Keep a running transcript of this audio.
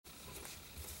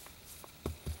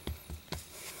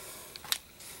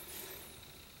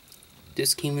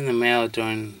This came in the mail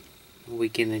during the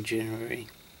weekend in January.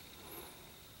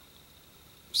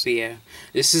 So yeah,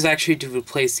 this is actually to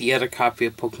replace the other copy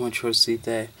of Pokemon Trophy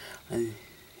that I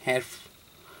had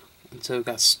until it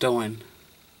got stolen.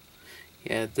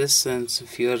 Yeah, this and a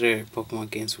few other Pokemon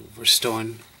games were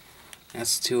stolen.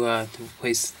 That's to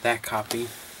replace that copy.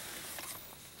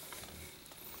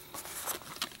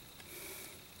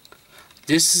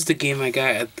 This is the game I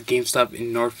got at the GameStop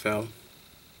in Northval.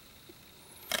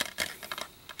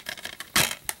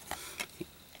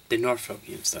 The Northval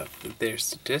GameStop. There's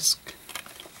the disc.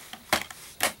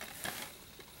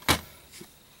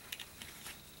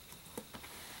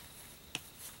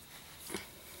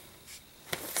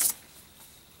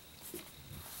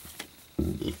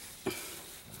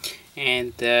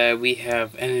 And we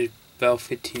have NFL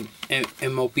 15,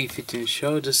 MLB 15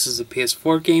 show. This is a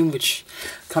PS4 game, which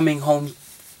coming home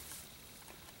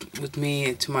with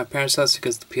me to my parents' house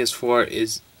because the PS4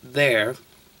 is there.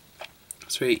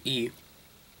 It's rated E.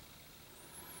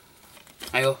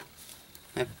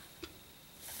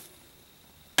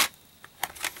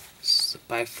 This is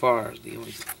by far the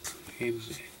only game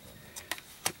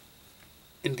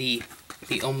in the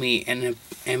only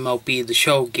MLB The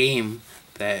Show game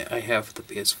that I have for the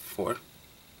PS4.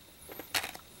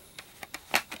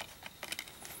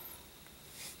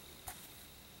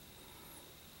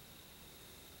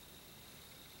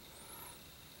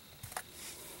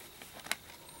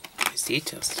 Nice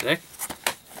details today.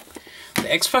 The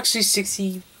Xbox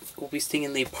 360 will be staying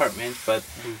in the apartment, but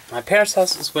my parents'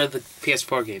 house is where the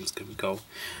PS4 games can go.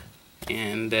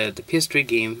 And the PS3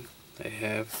 game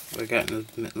I got in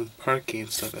the Midland Park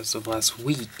GameStop as of last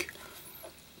week.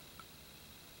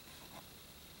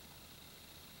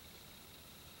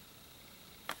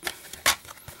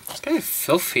 It's kind of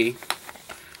filthy.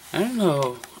 I don't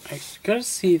know. I gotta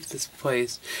see if this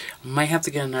plays. I might have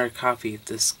to get another copy if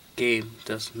this game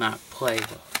does not play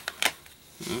well.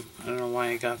 I don't know why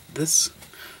I got this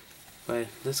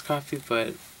copy, but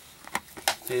it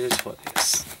is what it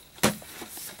is.